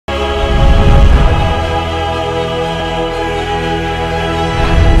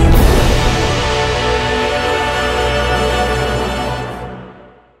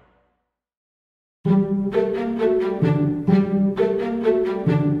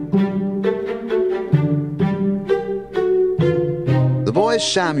The boy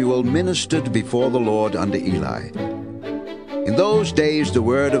Samuel ministered before the Lord under Eli. In those days the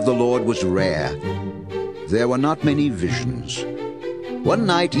word of the Lord was rare. There were not many visions. One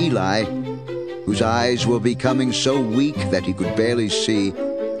night Eli, whose eyes were becoming so weak that he could barely see,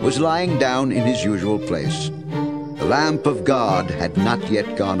 was lying down in his usual place. The lamp of God had not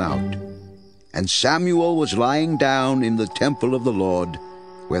yet gone out, and Samuel was lying down in the temple of the Lord,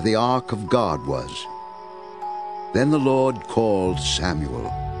 where the Ark of God was. Then the Lord called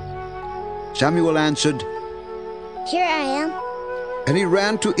Samuel. Samuel answered, "Here I am." And he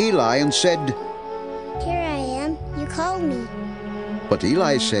ran to Eli and said, "Here I am. You called me." But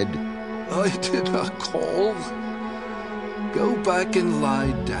Eli said, I did not call. Go back and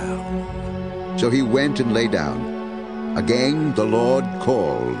lie down. So he went and lay down. Again the Lord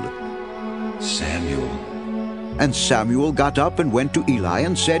called, Samuel. And Samuel got up and went to Eli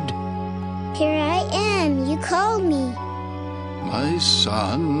and said, "Here I am. You called me." My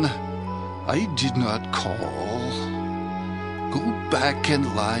son, I did not call. Go back and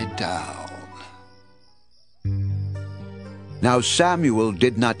lie down. Now Samuel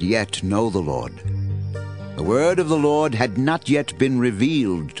did not yet know the Lord. The word of the Lord had not yet been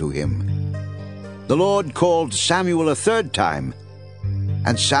revealed to him. The Lord called Samuel a third time,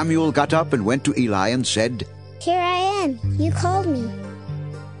 and Samuel got up and went to Eli and said, "Here I am. You called me."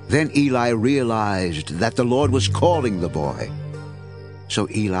 Then Eli realized that the Lord was calling the boy. So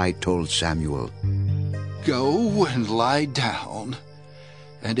Eli told Samuel, Go and lie down,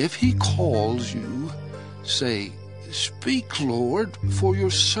 and if he calls you, say, Speak, Lord, for your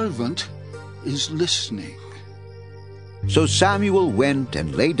servant is listening. So Samuel went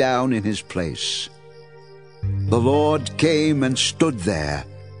and lay down in his place. The Lord came and stood there,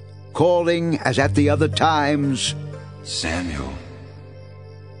 calling as at the other times, Samuel.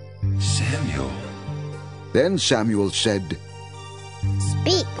 Samuel. Then Samuel said,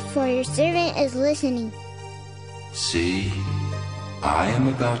 "Speak, for your servant is listening." See, I am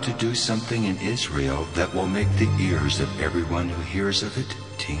about to do something in Israel that will make the ears of everyone who hears of it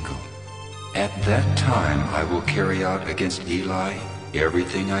tingle. At that time I will carry out against Eli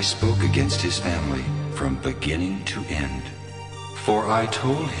everything I spoke against his family from beginning to end. For I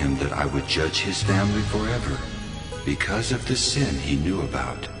told him that I would judge his family forever because of the sin he knew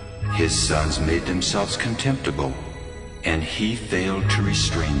about. His sons made themselves contemptible, and he failed to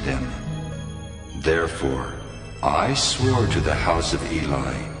restrain them. Therefore, I swore to the house of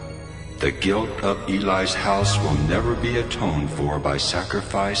Eli, the guilt of Eli's house will never be atoned for by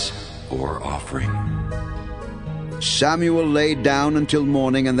sacrifice or offering. Samuel lay down until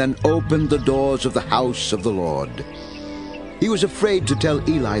morning and then opened the doors of the house of the Lord. He was afraid to tell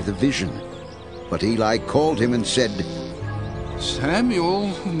Eli the vision, but Eli called him and said, Samuel,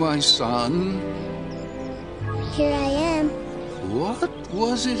 my son. "Here I am." What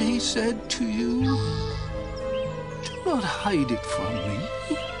was it he said to you? Do not hide it from me.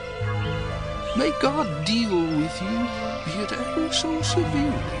 May God deal with you, be it ever so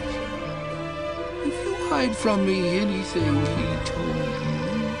severely. If you hide from me anything he told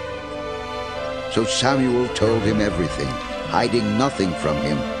you. So Samuel told him everything, hiding nothing from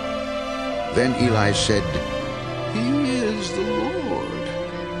him. Then Eli said, He is the Lord.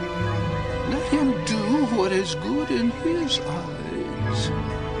 Let him do what is good in his eyes.